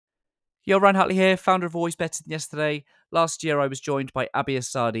Yo, Ryan Hartley here, founder of Always Better Than Yesterday. Last year, I was joined by Abby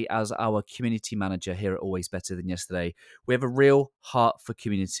Asadi as our community manager here at Always Better Than Yesterday. We have a real heart for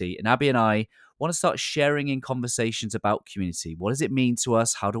community, and Abby and I want to start sharing in conversations about community. What does it mean to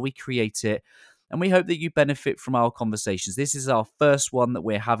us? How do we create it? And we hope that you benefit from our conversations. This is our first one that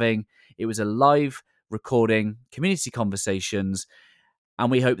we're having. It was a live recording, community conversations, and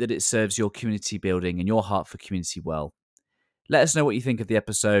we hope that it serves your community building and your heart for community well. Let us know what you think of the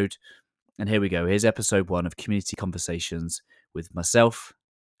episode. And here we go. Here's episode 1 of Community Conversations with myself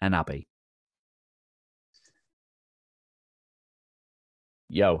and Abby.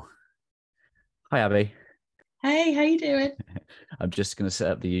 Yo. Hi, Abby. Hey, how you doing? I'm just going to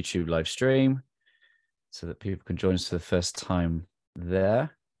set up the YouTube live stream so that people can join us for the first time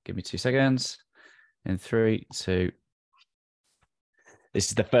there. Give me 2 seconds. In 3, 2. This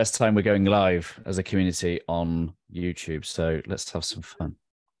is the first time we're going live as a community on YouTube. So let's have some fun.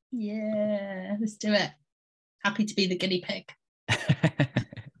 Yeah, let's do it. Happy to be the guinea pig.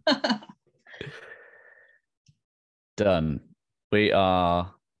 Done. We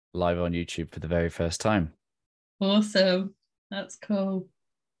are live on YouTube for the very first time. Awesome. That's cool.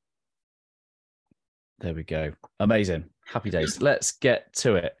 There we go. Amazing. Happy days. Let's get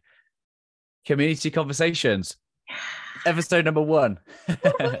to it. Community Conversations. Episode number 1.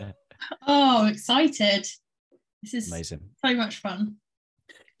 Oh, excited. This is amazing. So much fun.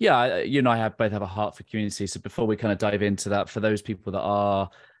 Yeah, you and I both have a heart for community. So before we kind of dive into that, for those people that are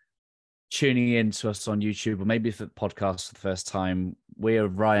tuning in to us on YouTube or maybe for the podcast for the first time, we're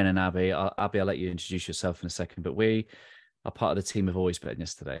Ryan and Abby. Abby, I'll let you introduce yourself in a second, but we are part of the team of Always Better Than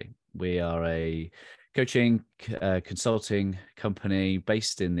Yesterday. We are a coaching, consulting company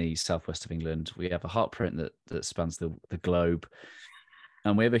based in the southwest of England. We have a heartprint that spans the globe.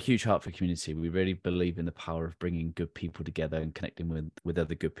 And we have a huge heart for community. We really believe in the power of bringing good people together and connecting with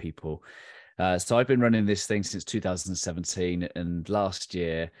other good people. So I've been running this thing since 2017. And last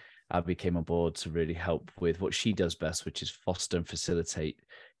year, Abby came on board to really help with what she does best, which is foster and facilitate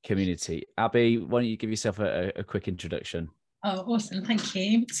community. Abby, why don't you give yourself a quick introduction? Oh, awesome. Thank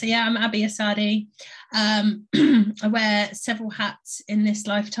you. So yeah, I'm Abby Asadi. I wear several hats in this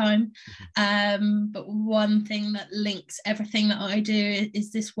lifetime. But one thing that links everything that I do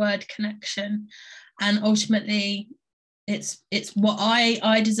is this word connection. And ultimately, it's what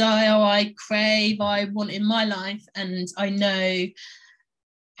I desire, I crave, I want in my life. And I know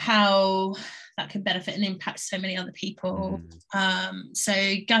how that could benefit and impact so many other people.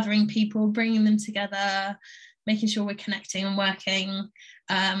 So gathering people, bringing them together, making sure we're connecting and working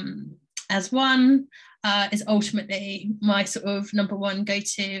as one is ultimately my sort of number one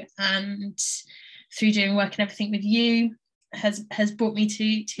go-to. And through doing work and everything with you has brought me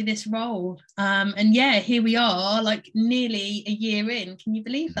to this role. And yeah, here we are, like nearly a year in. Can you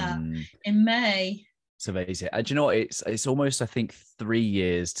believe that? In May. It's amazing. Do you know what? It's almost, I think, 3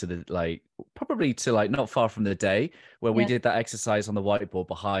 years to the probably to not far from the day where we did that exercise on the whiteboard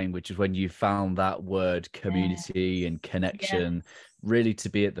behind, which is when you found that word community and connection really to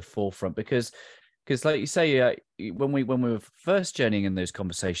be at the forefront. Because like you say, when we were first journeying in those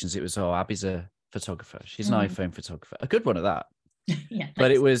conversations, it was, Abby's a photographer. She's an iPhone photographer, a good one at that. But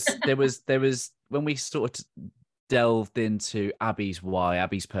it was there was when we sort of delved into Abby's why,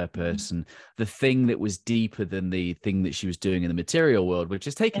 Abby's purpose, and the thing that was deeper than the thing that she was doing in the material world, which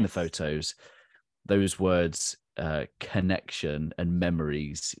is taking the photos. Those words, connection and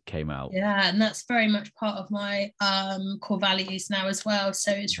memories, came out. Yeah, and that's very much part of my core values now as well.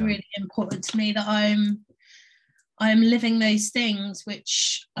 So it's really important to me that I'm living those things,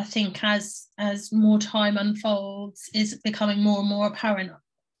 which I think as more time unfolds is becoming more and more apparent,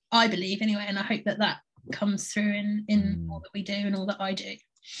 I believe anyway, and I hope that comes through in all that we do and all that I do.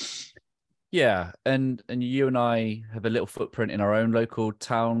 Yeah, and you and I have a little footprint in our own local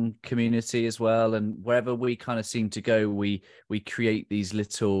town community as well, and wherever we kind of seem to go, we create these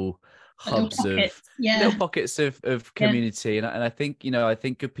little hubs little pockets of community. And I think I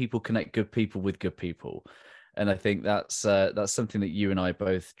think good people connect good people with good people, and I think that's something that you and I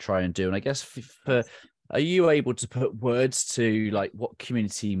both try and do. And I guess are you able to put words to what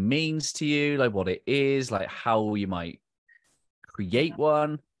community means to you, what it is, how you might create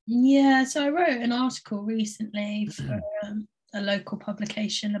one? Yeah, so I wrote an article recently for a local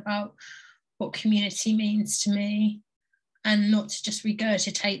publication about what community means to me, and not to just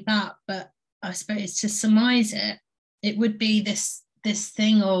regurgitate that, but I suppose to surmise it would be this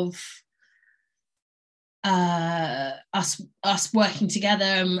thing of us working together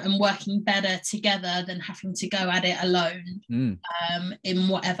and working better together than having to go at it alone in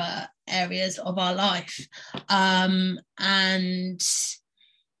whatever areas of our life. And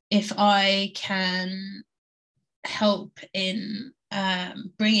if I can help in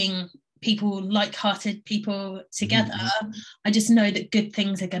bringing people, like-hearted people together, I just know that good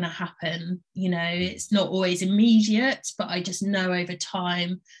things are going to happen. It's not always immediate, but I just know over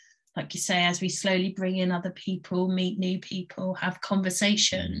time, like you say, as we slowly bring in other people, meet new people, have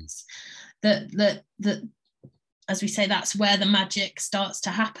conversations, that as we say, that's where the magic starts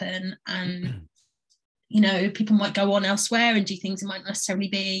to happen. And people might go on elsewhere and do things that might necessarily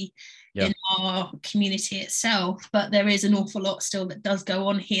be in our community itself, but there is an awful lot still that does go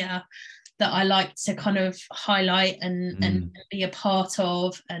on here that I like to kind of highlight and be a part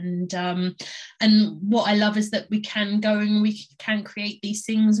of. And what I love is that we can go and we can create these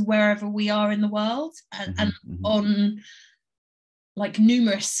things wherever we are in the world, and on like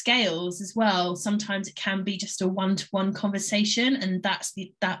numerous scales as well. Sometimes it can be just a one-to-one conversation, and that's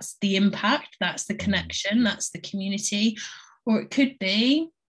the impact, that's the connection, that's the community. Or it could be,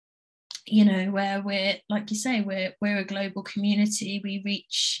 where we're, like you say, we're a global community. We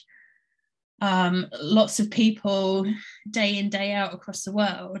reach lots of people day in, day out across the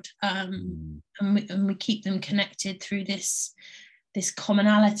world, and we keep them connected through this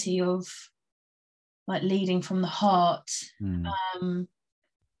commonality of like leading from the heart. So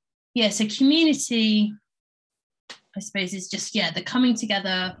community, I suppose, is just the coming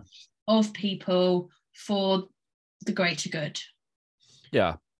together of people for the greater good.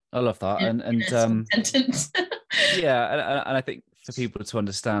 I love that. And sentence. and I think for people to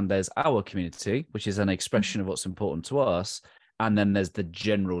understand, there's our community, which is an expression of what's important to us, and then there's the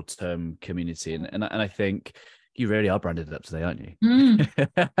general term community. And I think you really are branded up today, aren't you?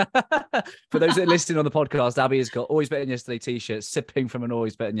 For those that are listening on the podcast, Abby has got Always Better Than Yesterday t-shirt, sipping from an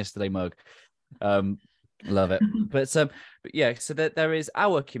Always Better Than Yesterday mug. Love it. But so that there is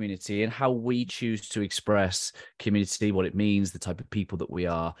our community and how we choose to express community, what it means, the type of people that we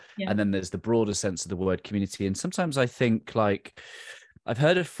are. And then there's the broader sense of the word community. And sometimes I think, like, I've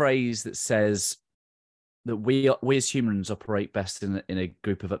heard a phrase that says that we as humans operate best in a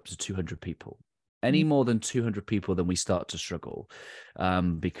group of up to 200 people. Any more than 200 people, then we start to struggle,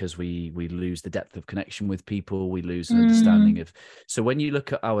 because we lose the depth of connection with people. We lose an understanding of. So when you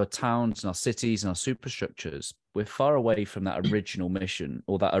look at our towns and our cities and our superstructures, we're far away from that original mission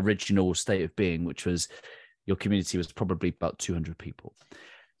or that original state of being, which was your community was probably about 200 people.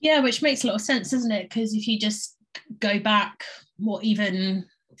 Yeah, which makes a lot of sense, doesn't it? Because if you just go back, even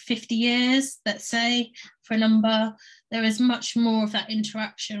 50 years, let's say, for a number, there is much more of that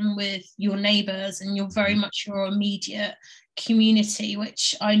interaction with your neighbours, and you're very much your immediate community,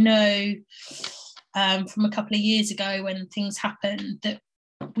 which I know from a couple of years ago when things happened that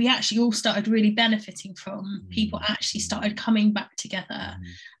we actually all started really benefiting from. People actually started coming back together,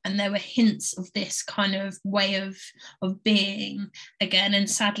 and there were hints of this kind of way of being again, and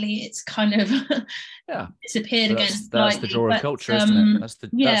sadly it's kind of disappeared again. That's the draw of culture, isn't it? That's the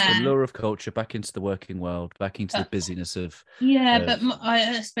lure of culture back into the working world, back into the busyness of but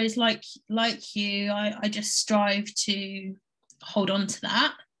I suppose like you, I just strive to hold on to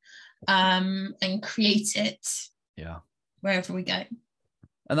that and create it wherever we go.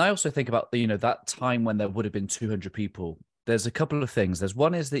 And I also think about that time when there would have been 200 people. There's a couple of things. There's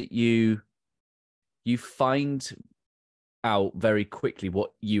one is that you find out very quickly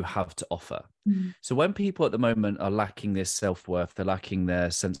what you have to offer. So when people at the moment are lacking this self-worth, they're lacking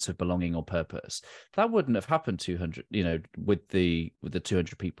their sense of belonging or purpose, that wouldn't have happened 200, with the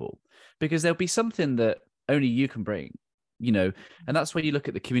 200 people, because there'll be something that only you can bring. And that's where you look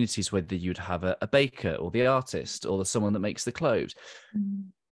at the communities, whether you'd have a baker or the artist or someone that makes the clothes.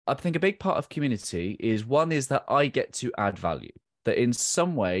 I think a big part of community is that I get to add value, that in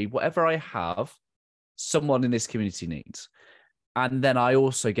some way, whatever I have, someone in this community needs. And then I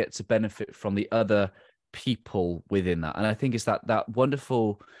also get to benefit from the other people within that. And I think it's that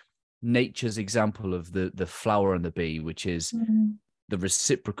wonderful nature's example of the flower and the bee, which is the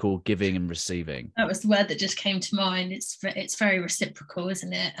reciprocal giving and receiving. That was the word that just came to mind. It's very reciprocal,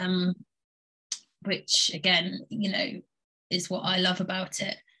 isn't it? Which again, is what I love about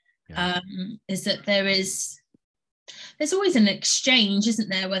it. Is that there's always an exchange, isn't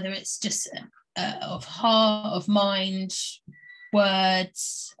there? Whether it's just of heart, of mind,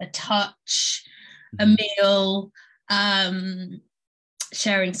 words, a touch, a meal,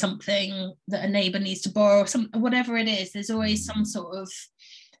 sharing something that a neighbour needs to borrow, whatever it is. There's always some sort of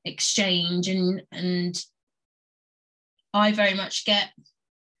exchange, and I very much get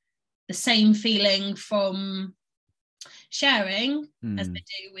the same feeling from sharing as I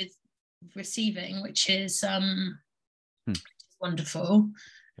do with receiving, which is wonderful.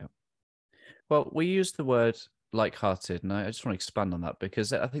 Well, we use the word like-hearted, and I just want to expand on that,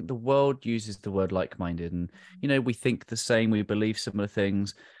 because I think the world uses the word like-minded, and we think the same, we believe similar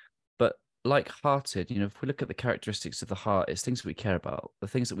things, but like-hearted, if we look at the characteristics of the heart, it's things that we care about, the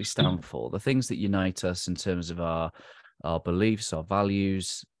things that we stand for, the things that unite us in terms of our beliefs, our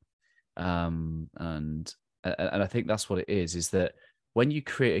values, and I think that's what it is that when you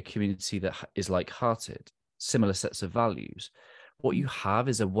create a community that is like-hearted, similar sets of values, what you have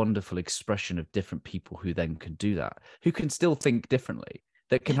is a wonderful expression of different people who then can do that, who can still think differently,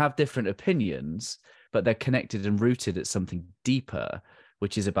 that can have different opinions, but they're connected and rooted at something deeper,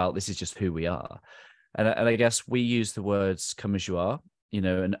 which is about, this is just who we are. And I guess we use the words "come as you are,"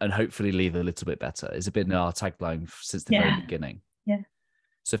 and hopefully leave a little bit better. It's been our tagline since the very beginning. Yeah.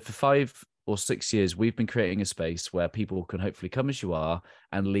 So for 5 or 6 years, we've been creating a space where people can hopefully come as you are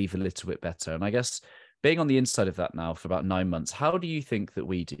and leave a little bit better. And I guess being on the inside of that now for about 9 months, how do you think that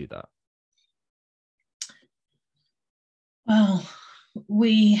we do that? Well,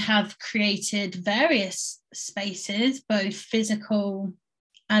 we have created various spaces, both physical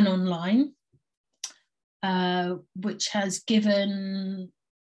and online, which has given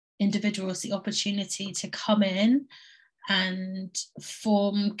individuals the opportunity to come in and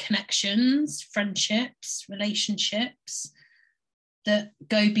form connections, friendships, relationships that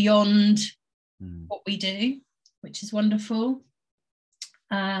go beyond what we do, which is wonderful.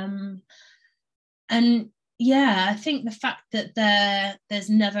 And yeah, I think the fact that there's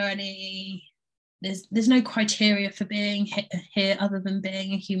never any, there's no criteria for being here other than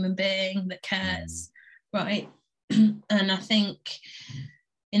being a human being that cares, right? And I think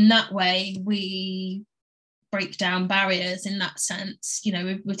in that way we break down barriers in that sense.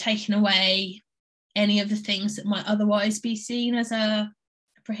 We're taking away any of the things that might otherwise be seen as a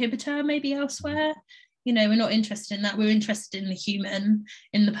prohibitor maybe elsewhere. We're not interested in that. We're interested in the human,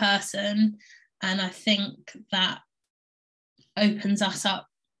 in the person. And I think that opens us up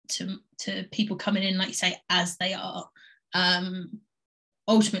to people coming in, like you say, as they are.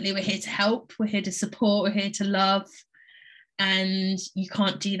 Ultimately, we're here to help, we're here to support, we're here to love. And you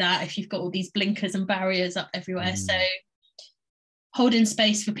can't do that if you've got all these blinkers and barriers up everywhere. So holding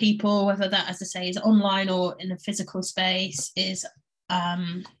space for people, whether that, as I say, is online or in a physical space, is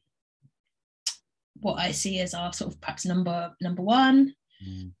what I see as our sort of perhaps number one.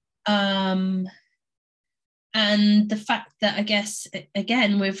 And the fact that, I guess,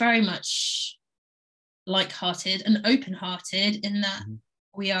 again, we're very much like-hearted and open-hearted in that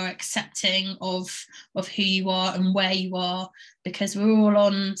we are accepting of who you are and where you are, because we're all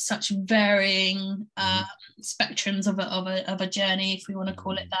on such varying spectrums of a journey, if we want to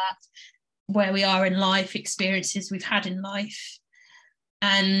call it that, where we are in life, experiences we've had in life.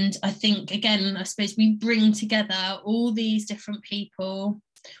 And I think, again, I suppose we bring together all these different people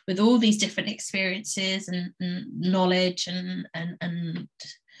with all these different experiences and knowledge and I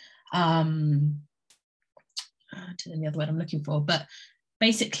don't know the other word I'm looking for, but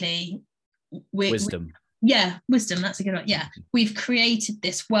basically wisdom. Wisdom, that's a good one. Yeah, we've created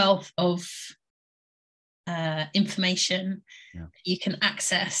this wealth of information that you can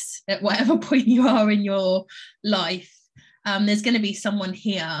access at whatever point you are in your life. There's going to be someone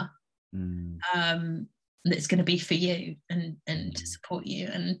here that's going to be for you and to support you,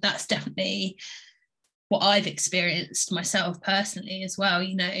 and that's definitely what I've experienced myself personally as well.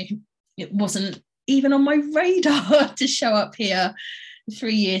 It wasn't even on my radar to show up here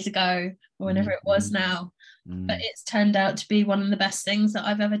 3 years ago or whenever it was now, but it's turned out to be one of the best things that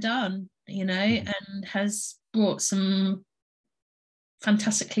I've ever done, and has brought some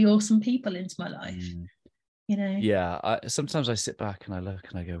fantastically awesome people into my life. Sometimes I sit back and I look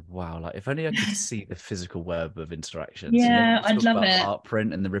and I go, wow, like if only I could see the physical web of interactions. I'd love it. Art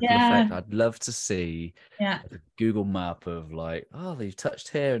print and the ripple effect. I'd love to see the Google map of like, oh, they've touched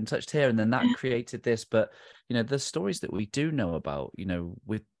here, and then that created this. But the stories that we do know about,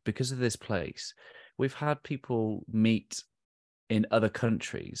 because of this place, we've had people meet in other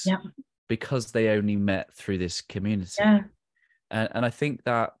countries because they only met through this community. And I think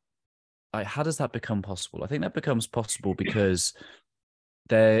that, how does that become possible? I think that becomes possible because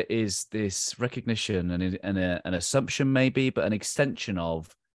there is this recognition and an assumption maybe, but an extension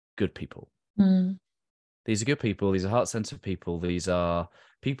of good people. These are good people. These are heart-centered people. These are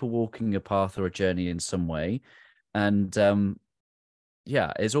people walking a path or a journey in some way. And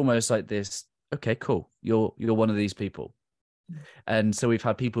it's almost like this, okay, cool. You're one of these people. And so we've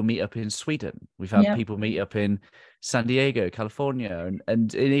had people meet up in Sweden. We've had people meet up in San Diego, California,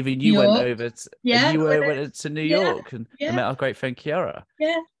 and even you went over to, went to New York and met our great friend Kiara.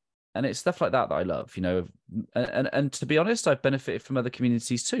 And it's stuff like that that I love, you know. And to be honest, I've benefited from other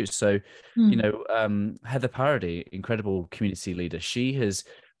communities too. So, you know, Heather Parody, incredible community leader, she has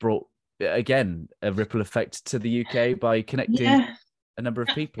brought, again, a ripple effect to the UK by connecting a number of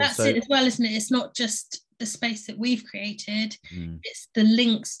people. That's it as well, isn't it? It's not just the space that we've created, it's the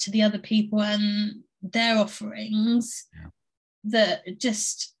links to the other people and their offerings that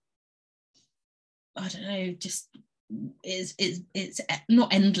just, I don't know, just it's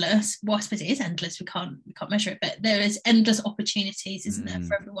not endless. Well, I suppose it is endless. We can't measure it, but there is endless opportunities, isn't there,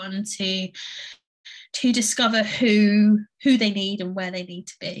 for everyone to discover who they need and where they need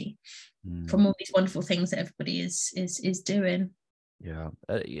to be from all these wonderful things that everybody is doing.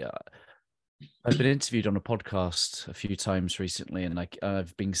 I've been interviewed on a podcast a few times recently, and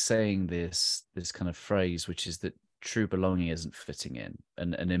I've been saying this kind of phrase, which is that true belonging isn't fitting in,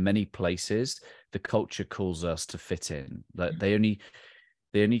 and in many places the culture calls us to fit in. Like they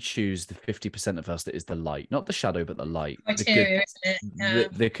only choose the 50% of us that is the light, not the shadow, but the light. Criteria, isn't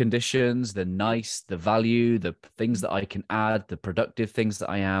it? The conditions, the nice, the value, the things that I can add, the productive things that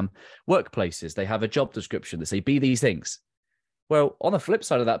I am. Workplaces, they have a job description that say be these things. Well, on the flip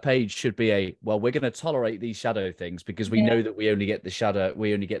side of that page should be we're going to tolerate these shadow things because we know that we only get the shadow,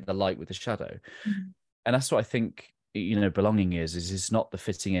 we only get the light with the shadow. And that's what I think, you know, belonging is it's not the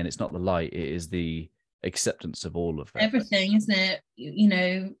fitting in, it's not the light, it is the acceptance of all of it. Everything, isn't it? You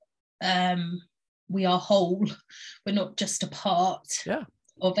know, we are whole. We're not just a part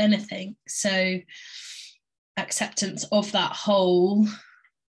of anything. So acceptance of that whole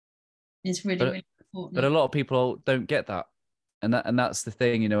is really important. But a lot of people don't get that. And that's the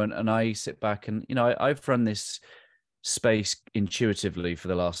thing, you know, and I sit back and, you know, I've run this space intuitively for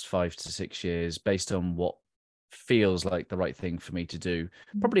the last 5 to 6 years based on what feels like the right thing for me to do,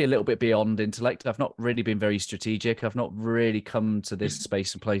 probably a little bit beyond intellect. I've not really been very strategic. I've not really come to this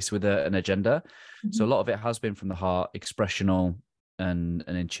space and place with an agenda. So a lot of it has been from the heart, expressional and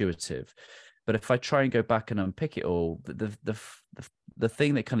intuitive. But if I try and go back and unpick it all, the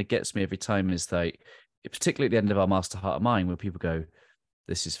thing that kind of gets me every time is that, particularly at the end of our Master Heart of Mind, where people go,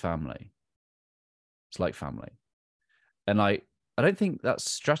 this is family. It's like family. And I don't think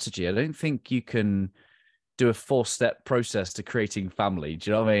that's strategy. I don't think you can do a 4-step process to creating family. Do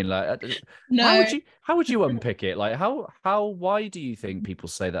you know what I mean? Like, no. How would you unpick it? Like, why do you think people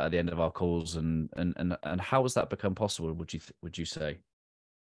say that at the end of our calls, and how has that become possible? Would you say?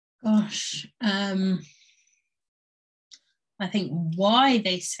 Gosh, I think why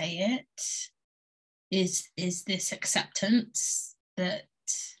they say it is this acceptance that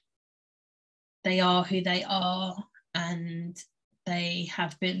they are who they are, and they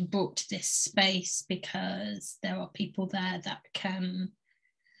have been brought to this space because there are people there that can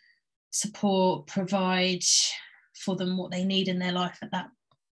support, provide for them what they need in their life at that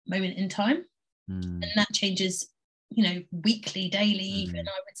moment in time. And that changes, you know, weekly, daily, even,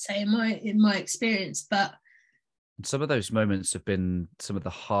 I would say, in my experience. But some of those moments have been some of the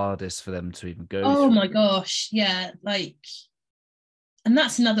hardest for them to even go through. Oh my gosh, yeah, like, and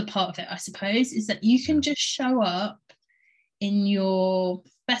that's another part of it, I suppose, is that you can just show up in your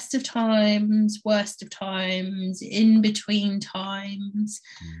best of times, worst of times, in between times,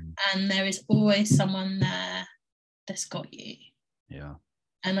 and there is always someone there that's got you. Yeah.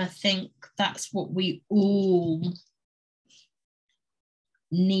 And I think that's what we all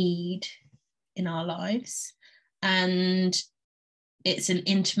need in our lives. And it's an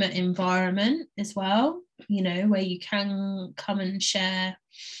intimate environment as well, you know, where you can come and share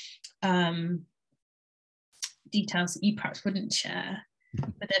details that you perhaps wouldn't share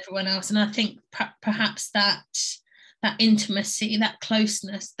with everyone else. And I think perhaps that intimacy, that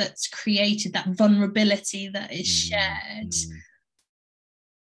closeness that's created, that vulnerability that is shared,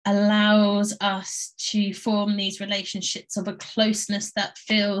 allows us to form these relationships of a closeness that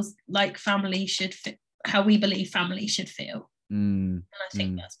feels like family should fit, how we believe family should feel. And I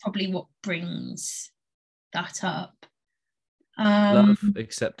think that's probably what brings that up. Love,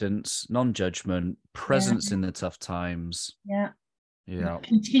 acceptance, non-judgment, presence in the tough times.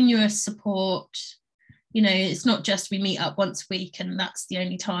 Continuous support. You know, it's not just we meet up once a week and that's the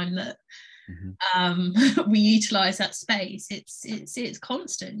only time that we utilize that space. It's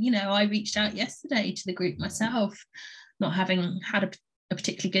constant. You know, I reached out yesterday to the group myself, not having had a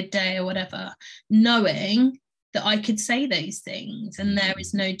particularly good day or whatever, knowing that I could say those things and there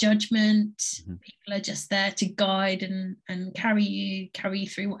is no judgment. People are just there to guide and carry you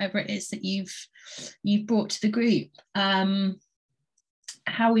through whatever it is that you've brought to the group.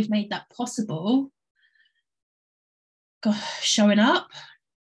 How we've made that possible, showing up,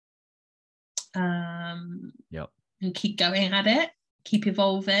 and keep going at it. keep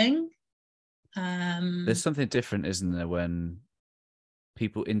evolving. There's something different, isn't there, when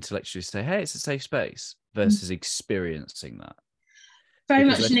people intellectually say, hey, it's a safe space, versus experiencing that. Very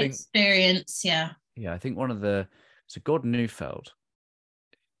Because much an experience, yeah. Yeah, I think so Gordon Neufeld,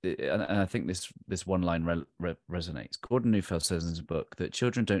 and I think this one line resonates. Gordon Neufeld says in his book that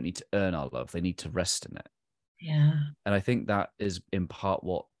children don't need to earn our love, they need to rest in it. Yeah. And I think that is in part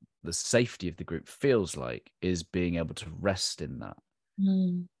what the safety of the group feels like, is being able to rest in that.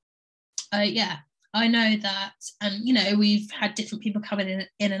 Yeah, I know that. And, you know, we've had different people coming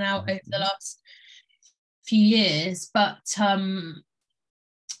in and out over the last few years, but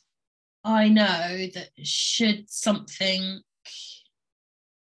I know that should something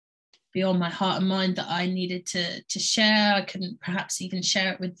be on my heart and mind that I needed to share, I can perhaps even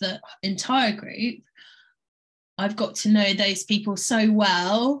share it with the entire group. I've got to know those people so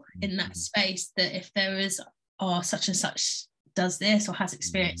well in that space that if there is, such and such does this or has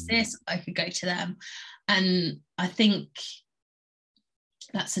experienced this, I could go to them. And I think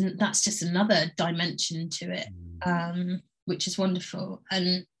that's just another dimension to it, which is wonderful.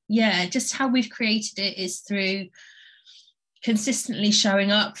 And yeah, just how we've created it is through consistently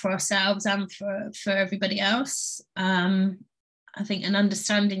showing up for ourselves and for everybody else. I think, and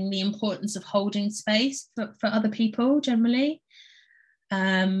understanding the importance of holding space for other people generally.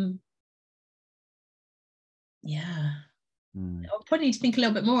 Yeah. I'll probably need to think a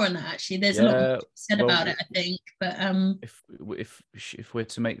little bit more on that, actually. There's a lot said about it, I think. But if we're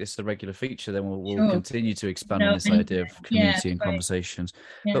to make this a regular feature, then we'll continue to expand on this idea of community and conversations.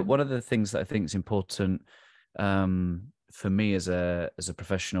 Yeah. But one of the things that I think is important for me as a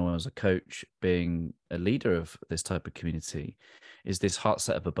professional, as a coach, being a leader of this type of community, is this heart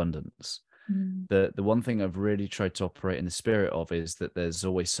set of abundance. The one thing I've really tried to operate in the spirit of is that there's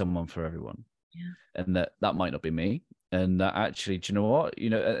always someone for everyone. Yeah. And that might not be me. And that actually, do you know what? You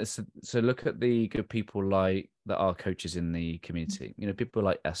know, so look at the good people like that are coaches in the community. You know, people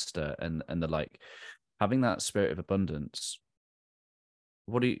like Esther and the like, having that spirit of abundance.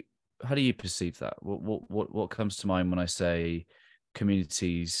 How do you perceive that? What comes to mind when I say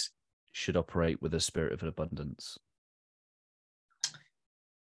communities should operate with a spirit of abundance?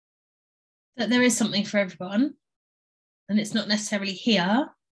 That there is something for everyone, and it's not necessarily here.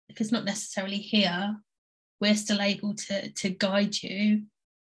 If it's not necessarily here, we're still able to guide you,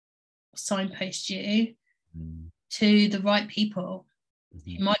 signpost you to the right people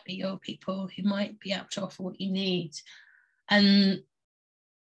who might be your people, who might be able to offer what you need, and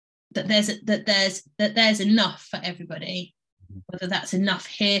that there's enough for everybody, whether that's enough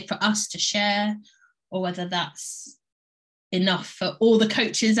here for us to share, or whether that's enough for all the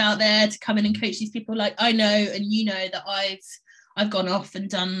coaches out there to come in and coach these people. Like, I know, and you know, that I've gone off and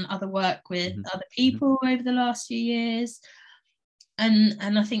done other work with other people over the last few years, and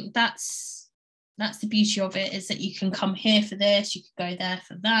I think that's the beauty of it, is that you can come here for this, you can go there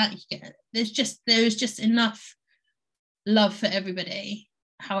for that. There's just enough love for everybody,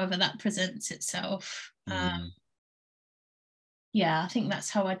 however that presents itself. Yeah, I think that's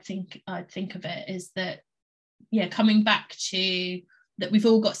how I'd think of it, is that, yeah, coming back to that we've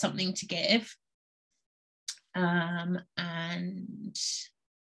all got something to give, and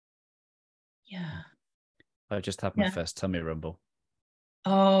yeah, I just had my first tummy rumble.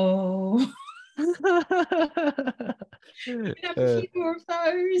 Oh. We have a few more of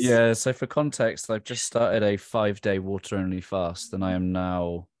those. Yeah, so for context, I've just started a 5-day water only fast, and I am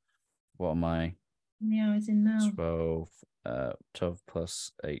now, what am I? How many hours in now? 12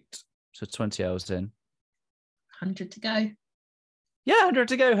 plus 8, so 20 hours in. 100 to go. Yeah, 100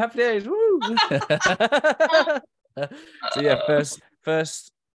 to go. Happy days. Woo! So yeah,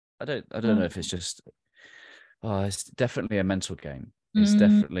 first I don't know if it's just it's definitely a mental game. It's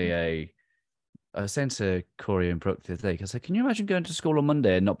definitely I was saying to Corey and Brooke the other day, because can you imagine going to school on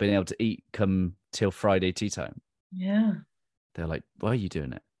Monday and not being able to eat come till Friday tea time? Yeah. They're like, why are you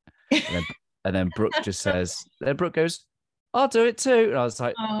doing it? And then Brooke just says, Brooke goes, I'll do it too. And I was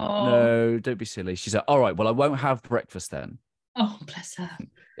like, no, don't be silly. She's like, all right, well, I won't have breakfast then. Oh, bless her.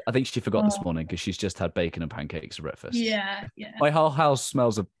 I think she forgot this morning because she's just had bacon and pancakes for breakfast. Yeah. My whole house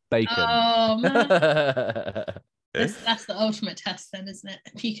smells of bacon. Oh, man. That's the ultimate test then, isn't it?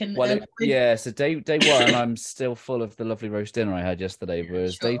 If you can. So day one, I'm still full of the lovely roast dinner I had yesterday,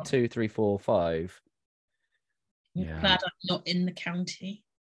 whereas day 2, 3, 4, 5. You're glad I'm not in the county.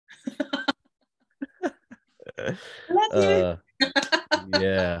 Love you.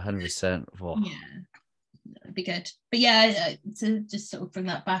 Yeah, 100%. Oh. Yeah, that'd be good. But yeah, to just sort of bring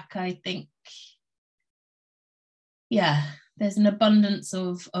that back, I think, yeah, there's an abundance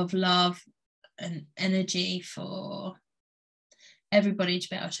of love and energy for everybody to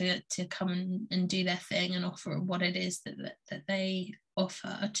be able to come and do their thing and offer what it is that they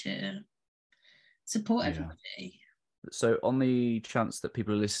offer to support everybody. So on the chance that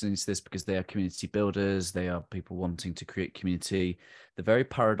people are listening to this because they are community builders, they are people wanting to create community, the very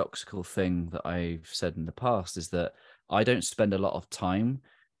paradoxical thing that I've said in the past is that I don't spend a lot of time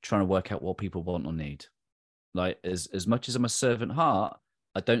trying to work out what people want or need. Like as much as I'm a servant heart,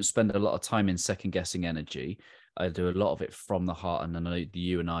 I don't spend a lot of time in second guessing energy. I do a lot of it from the heart. And then I know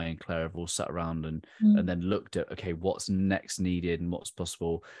you and I and Claire have all sat around and then looked at, okay, what's next needed and what's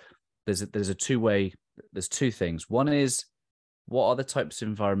possible. There's two things. One is, what are the types of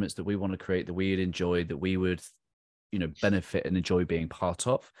environments that we want to create, that we would enjoy, that we would, benefit and enjoy being part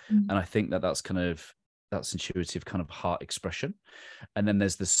of? And I think that's intuitive kind of heart expression. And then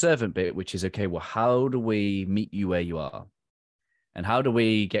there's the servant bit, which is, okay, well, how do we meet you where you are? And how do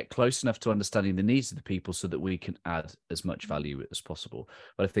we get close enough to understanding the needs of the people so that we can add as much value as possible?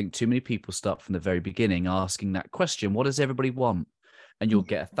 But I think too many people start from the very beginning asking that question, what does everybody want? And you'll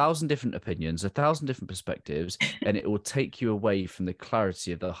get 1,000 different opinions, 1,000 different perspectives, and it will take you away from the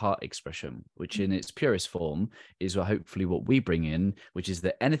clarity of the heart expression, which in its purest form is hopefully what we bring in, which is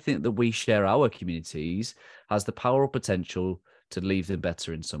that anything that we share our communities has the power or potential to leave them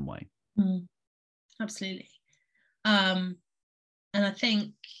better in some way. Absolutely. And I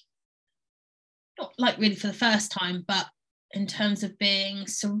think, not like really for the first time, but in terms of being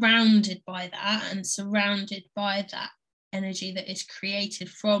surrounded by that and surrounded by that energy that is created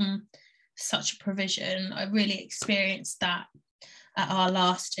from such a provision, I really experienced that at our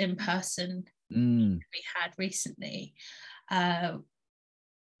last in-person we had recently.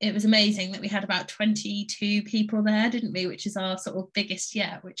 It was amazing that we had about 22 people there, didn't we? Which is our sort of biggest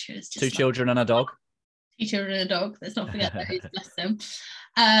yet, which was just 2 children and a dog. 2 children and a dog. Let's not forget those, bless them.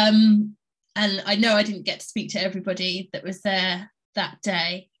 And I know I didn't get to speak to everybody that was there that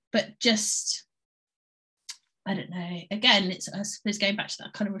day, but just, I don't know, again, it's, I suppose, going back to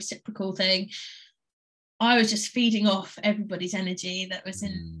that kind of reciprocal thing. I was just feeding off everybody's energy that was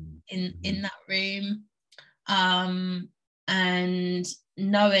in that room, and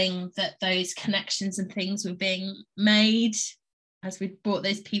knowing that those connections and things were being made as we brought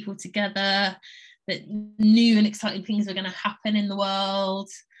those people together, that new and exciting things were going to happen in the world,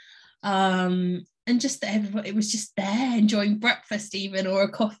 and just that everybody, it was just there enjoying breakfast even, or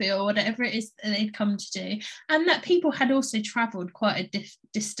a coffee or whatever it is that they'd come to do, and that people had also travelled quite a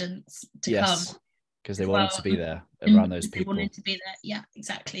distance to come, because they wanted to be there around those people. They wanted to be there, yeah,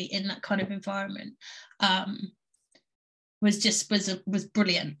 exactly, in that kind of environment. Was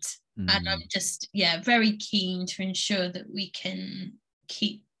brilliant. And I'm just, very keen to ensure that we can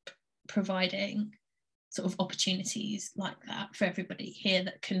keep providing sort of opportunities like that for everybody here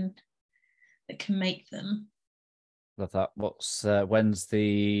that can make them. Love that. When's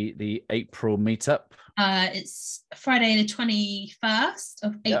the April meetup? It's Friday the 21st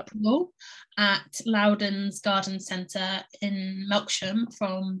of April at Loudon's Garden Centre in Melksham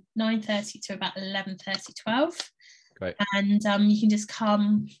from 9:30 to about 11:30, 12. Great. And you can just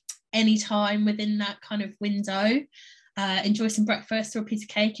come anytime within that kind of window, enjoy some breakfast or a piece of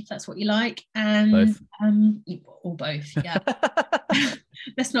cake if that's what you like, and both. Or both, yeah.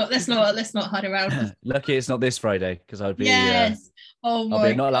 let's not hide around. Lucky it's not this Friday, because I'd be I'll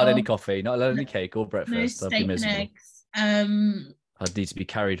be not allowed any coffee, not allowed any cake or breakfast. No I'd be miserable. eggs. I'd need to be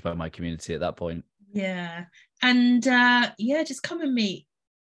carried by my community at that point. Yeah, and just come and meet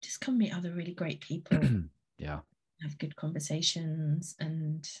other really great people. Yeah, have good conversations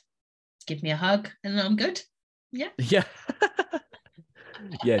and give me a hug, and I'm good. Yeah.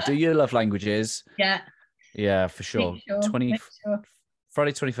 Do your love languages. For sure.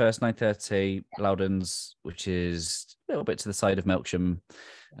 Friday 21st, 9:30, Loudon's, which is a little bit to the side of Melksham,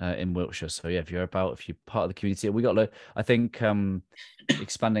 in Wiltshire. So if you're part of the community, we got, I think,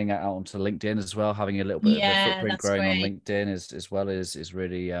 expanding it out onto LinkedIn as well, having a little bit of a footprint growing on LinkedIn as well is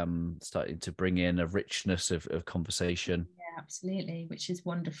really starting to bring in a richness of conversation. Yeah, absolutely, which is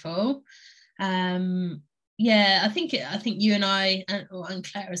wonderful. I think you and I and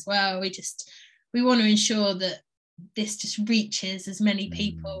Claire as well, we want to ensure that this just reaches as many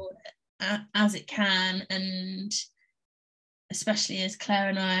people as it can, and especially as Claire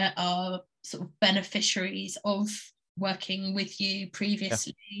and I are sort of beneficiaries of working with you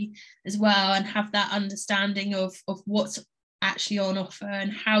previously as well, and have that understanding of what's actually on offer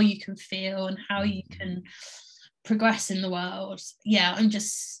and how you can feel and how you can progress in the world. I'm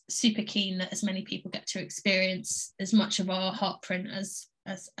just super keen that as many people get to experience as much of our heartprint as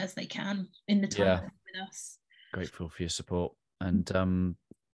they can in the time with us. Grateful for your support. And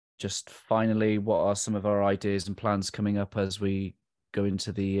just finally, what are some of our ideas and plans coming up as we go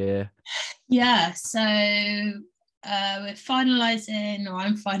into the year? Yeah, so we're finalising, or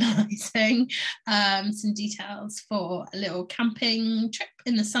I'm finalising, some details for a little camping trip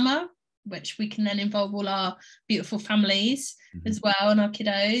in the summer, which we can then involve all our beautiful families as well, and our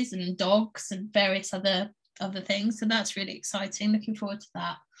kiddos and dogs and various other things. So that's really exciting. Looking forward to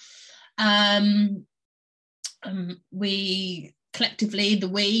that. We collectively,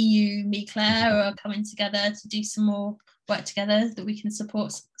 you, me, Claire, are coming together to do some more work together that we can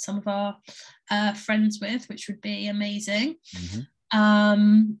support some of our friends with, which would be amazing.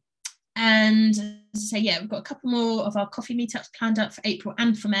 And as I say, yeah, we've got a couple more of our coffee meetups planned out for April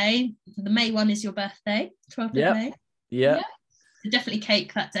and for May. The May one is your birthday, 12th of May. Yeah. So definitely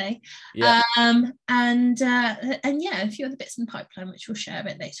cake that day. Yeah. And yeah, a few other bits in the pipeline, which we'll share a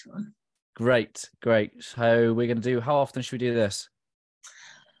bit later on. Great. So we're going to do, how often should we do this?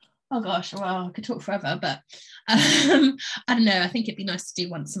 Oh gosh, well, I could talk forever, but I don't know. I think it'd be nice to do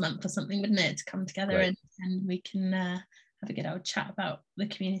once a month or something, wouldn't it? To come together and we can have a good old chat about the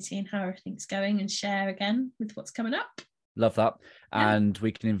community and how everything's going, and share again with what's coming up. Love that. And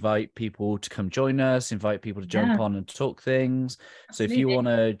we can invite people to come join us, invite people to jump on and talk things. Absolutely. So if you want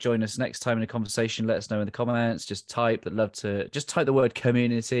to join us next time in a conversation, let us know in the comments. Just type the word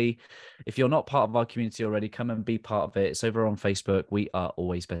community. If you're not part of our community already, come and be part of it. It's over on Facebook. We are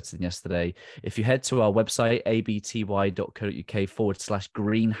always better than yesterday. If you head to our website,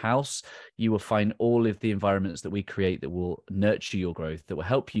 abty.co.uk/greenhouse, you will find all of the environments that we create that will nurture your growth, that will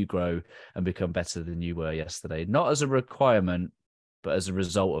help you grow and become better than you were yesterday. Not as a requirement, but as a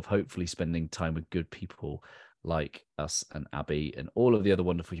result of hopefully spending time with good people like us and Abby and all of the other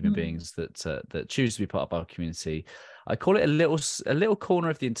wonderful human beings that choose to be part of our community. I call it a little corner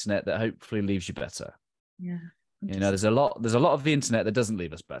of the internet that hopefully leaves you better. Yeah. You know, there's a lot of the internet that doesn't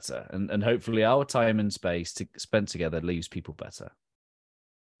leave us better, and hopefully our time and space spent together leaves people better.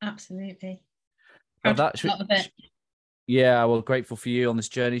 Absolutely. Well, yeah, well, grateful for you on this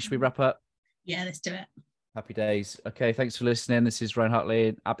journey. Should we wrap up? Yeah, let's do it. Happy days. Okay, thanks for listening. This is Ryan Hartley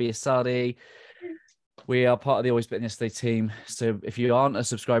and Abby Asadi. We are part of the Always Better Than Yesterday team. So if you aren't a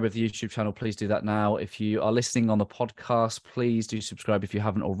subscriber of the YouTube channel, please do that now. If you are listening on the podcast, please do subscribe if you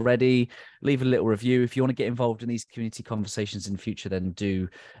haven't already. Leave a little review. If you want to get involved in these community conversations in the future, then do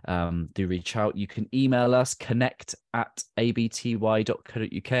reach out. You can email us,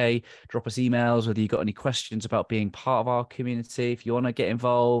 connect@abty.co.uk. Drop us emails whether you've got any questions about being part of our community. If you want to get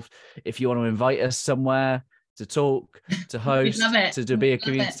involved, if you want to invite us somewhere to talk, to host, to be a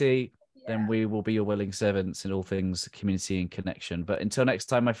community, then we will be your willing servants in all things community and connection. But until next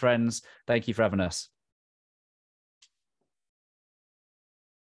time, my friends, thank you for having us.